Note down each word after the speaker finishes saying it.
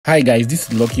Hi guys, this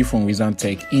is Lucky from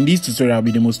WITHIOUT. In this tutorial, I'll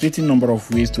be demonstrating a number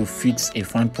of ways to fix a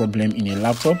fan problem in a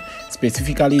laptop,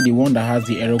 specifically the one that has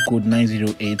the error code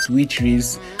 908, which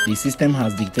reads the system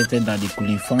has dictated that the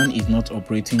cooling fan is not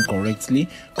operating correctly,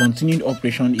 continued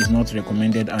operation is not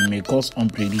recommended and may cause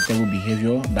unpredictable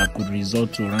behavior that could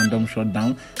result to random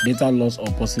shutdown, data loss or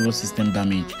possible system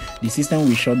damage. The system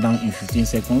will shut down in 15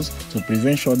 seconds. To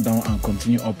prevent shutdown and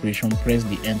continue operation, press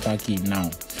the enter key now.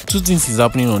 Two things is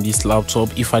happening on this laptop.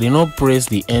 If I did not press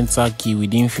the enter key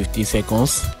within 50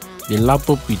 seconds, the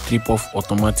laptop will trip off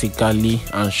automatically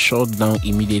and shut down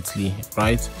immediately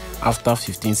right after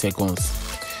 15 seconds.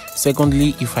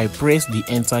 Secondly, if I press the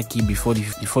enter key before the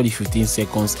 15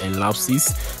 seconds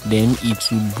elapses, then it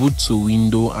will boot to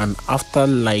window, and after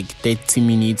like 30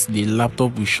 minutes the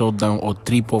laptop will shut down or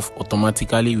trip off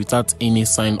automatically without any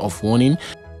sign of warning.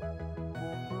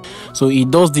 So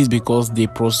it does this because the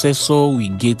processor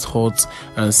will get hot,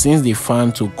 and since the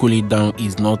fan to cool it down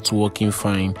is not working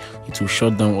fine, it will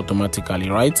shut down automatically,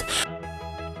 right?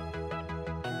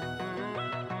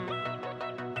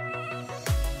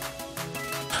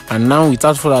 And now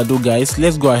without further ado guys,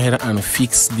 let's go ahead and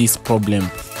fix this problem.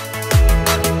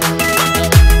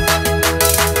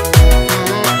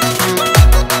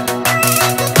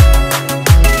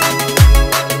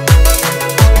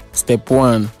 Step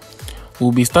 1.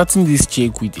 We'll be starting this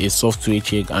check with a software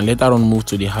check and later on move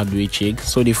to the hardware check.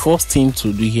 So the first thing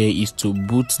to do here is to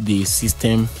boot the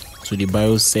system to the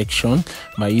BIOS section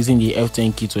by using the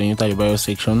F10 key to enter the BIOS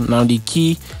section. Now the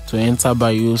key to enter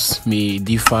BIOS may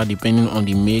differ depending on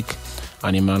the make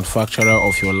and the manufacturer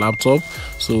of your laptop.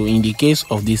 So in the case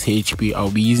of this HP, I'll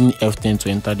be using F10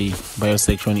 to enter the BIOS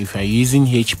section. If you're using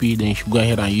HP, then you should go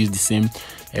ahead and use the same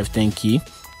F10 key.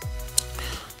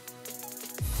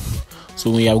 So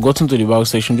when you have gotten to the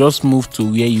BIOS section, just move to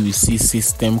where you will see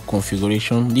system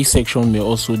configuration. This section may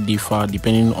also differ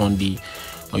depending on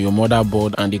your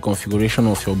motherboard and the configuration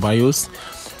of your BIOS.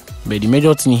 But the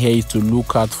major thing here is to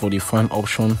look out for the fan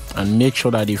option and make sure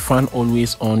that the fan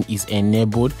always on is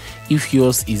enabled. If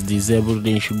yours is disabled,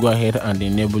 then you should go ahead and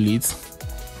enable it.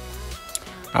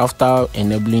 After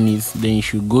enabling it, then you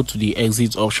should go to the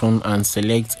exit option and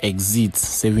select exit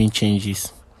saving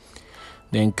changes.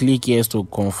 Then click yes to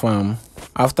confirm.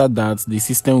 After that, the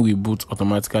system will boot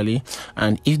automatically,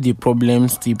 and if the problem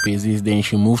still persists, then you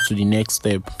should move to the next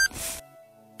step.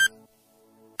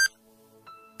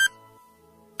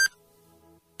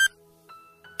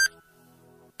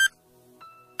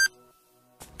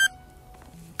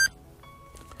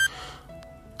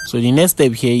 So the next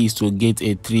step here is to get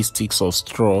a 3 sticks of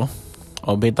straw,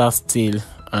 or better still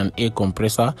an air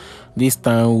compressor. This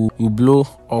time will blow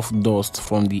off dust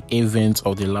from the air vents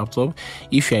of the laptop.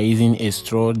 If you are using a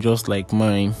straw just like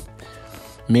mine,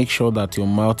 make sure that your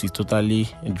mouth is totally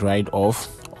dried off,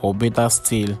 or better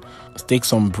still, take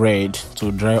some bread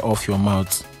to dry off your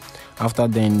mouth. After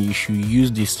then, you should use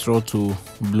the straw to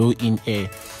blow in air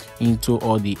into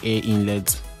all the air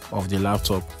inlets of the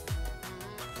laptop.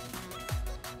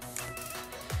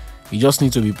 You just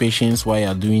need to be patient while you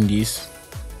are doing this.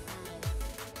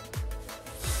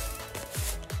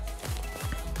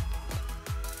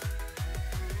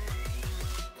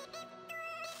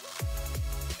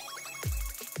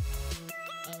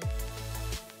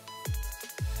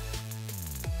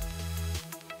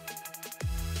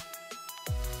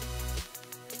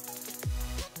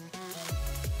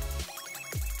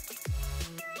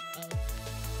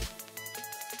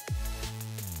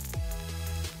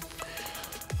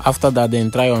 After that,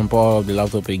 then try and power up the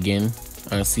laptop again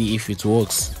and see if it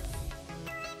works.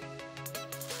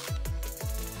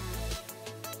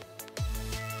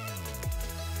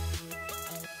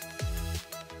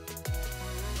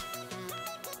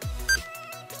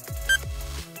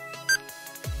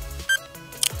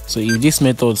 So if this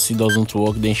method still doesn't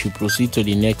work, then you should proceed to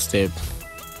the next step.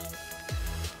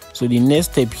 So the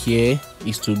next step here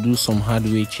is to do some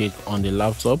hardware check on the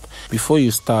laptop. Before you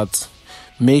start,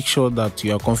 make sure that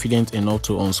you are confident enough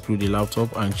to unscrew the laptop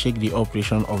and check the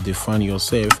operation of the fan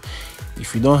yourself.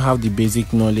 If you don't have the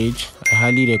basic knowledge, I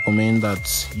highly recommend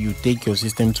that you take your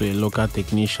system to a local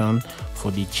technician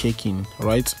for the checking,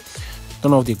 right?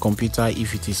 Turn off the computer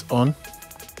if it is on.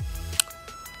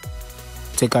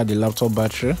 Take out the laptop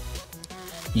battery.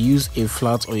 Use a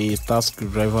flat or a star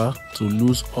screwdriver to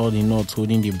loose all the nuts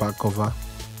holding the back cover.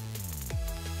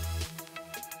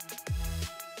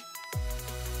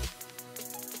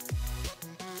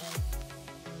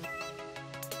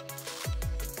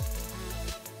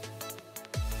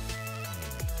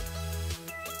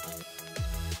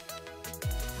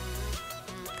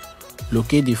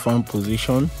 Locate the fan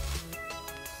position.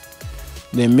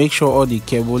 Then make sure all the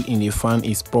cable in the fan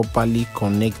is properly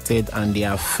connected and they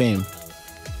are firm.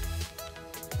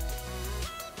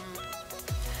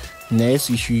 Next,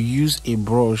 you should use a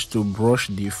brush to brush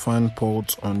the fan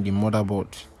ports on the motherboard.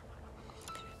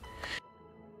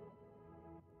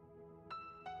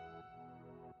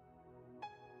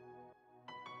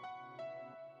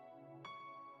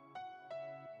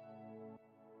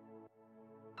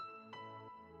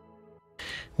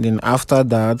 Then after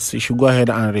that, you should go ahead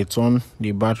and return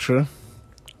the battery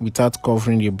without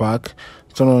covering the back.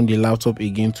 Turn on the laptop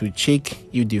again to check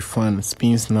if the fan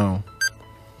spins now.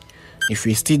 If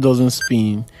it still doesn't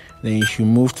spin, then you should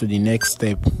move to the next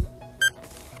step.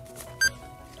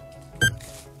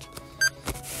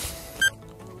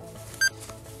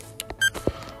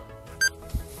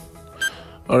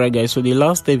 Alright guys, so the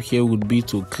last step here would be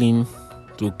to clean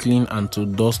and to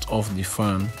dust off the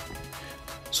fan.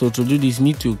 So to do this, you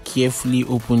need to carefully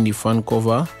open the fan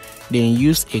cover, then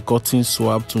use a cotton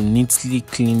swab to neatly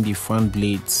clean the fan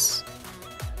blades.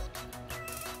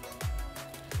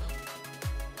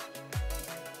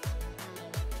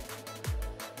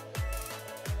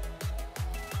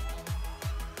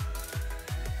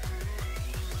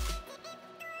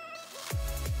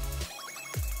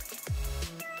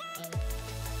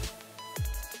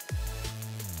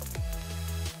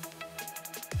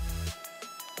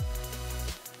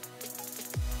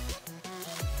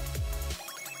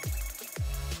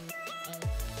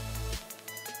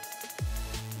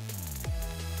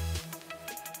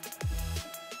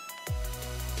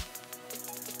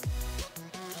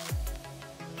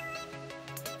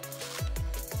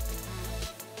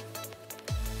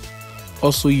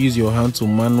 Also use your hand to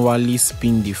manually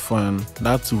spin the fan.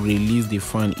 That will release the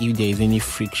fan if there is any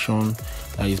friction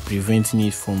that is preventing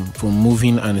it from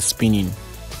moving and spinning.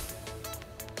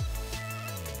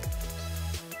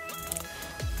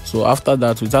 So after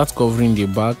that, without covering the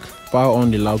back, power on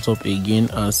the laptop again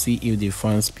and see if the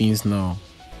fan spins now.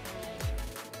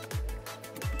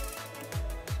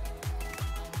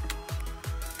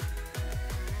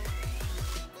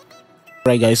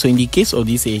 Right guys, so in the case of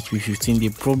this HP 15, the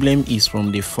problem is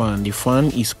from the fan. The fan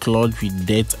is clogged with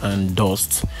dirt and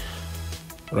dust,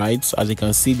 right? So as you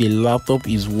can see, the laptop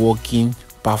is working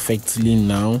perfectly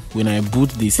now. When I boot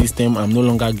the system, I'm no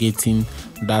longer getting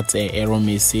that error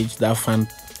message. That fan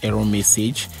error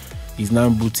message is now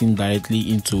booting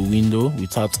directly into Windows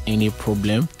without any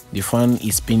problem. The fan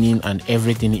is spinning and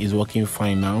everything is working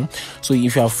fine now. So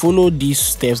if you have followed these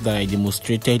steps that I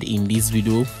demonstrated in this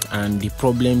video and the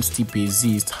problem still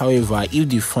persists, however, if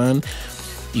the fan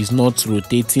is not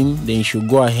rotating, then you should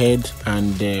go ahead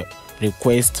and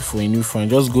request for a new fan.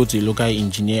 Just go to a local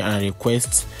engineer and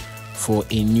request for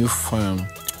a new fan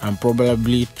and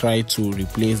probably try to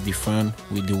replace the fan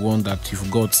with the one that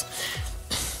you've got.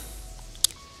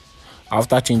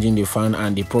 After changing the fan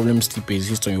and the problem still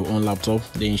persists on your own laptop,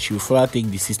 then you should further take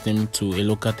the system to a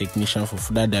local technician for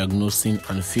further diagnosing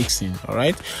and fixing.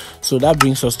 Alright, so that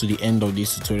brings us to the end of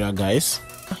this tutorial, guys.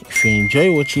 If you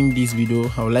enjoy watching this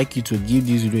video, I would like you to give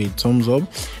this video a thumbs up,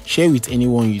 share with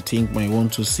anyone you think might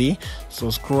want to see,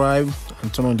 subscribe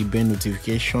and turn on the bell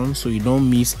notification so you don't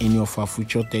miss any of our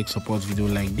future tech support video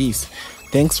like this.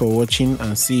 Thanks for watching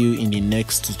and see you in the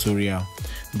next tutorial.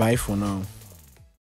 Bye for now.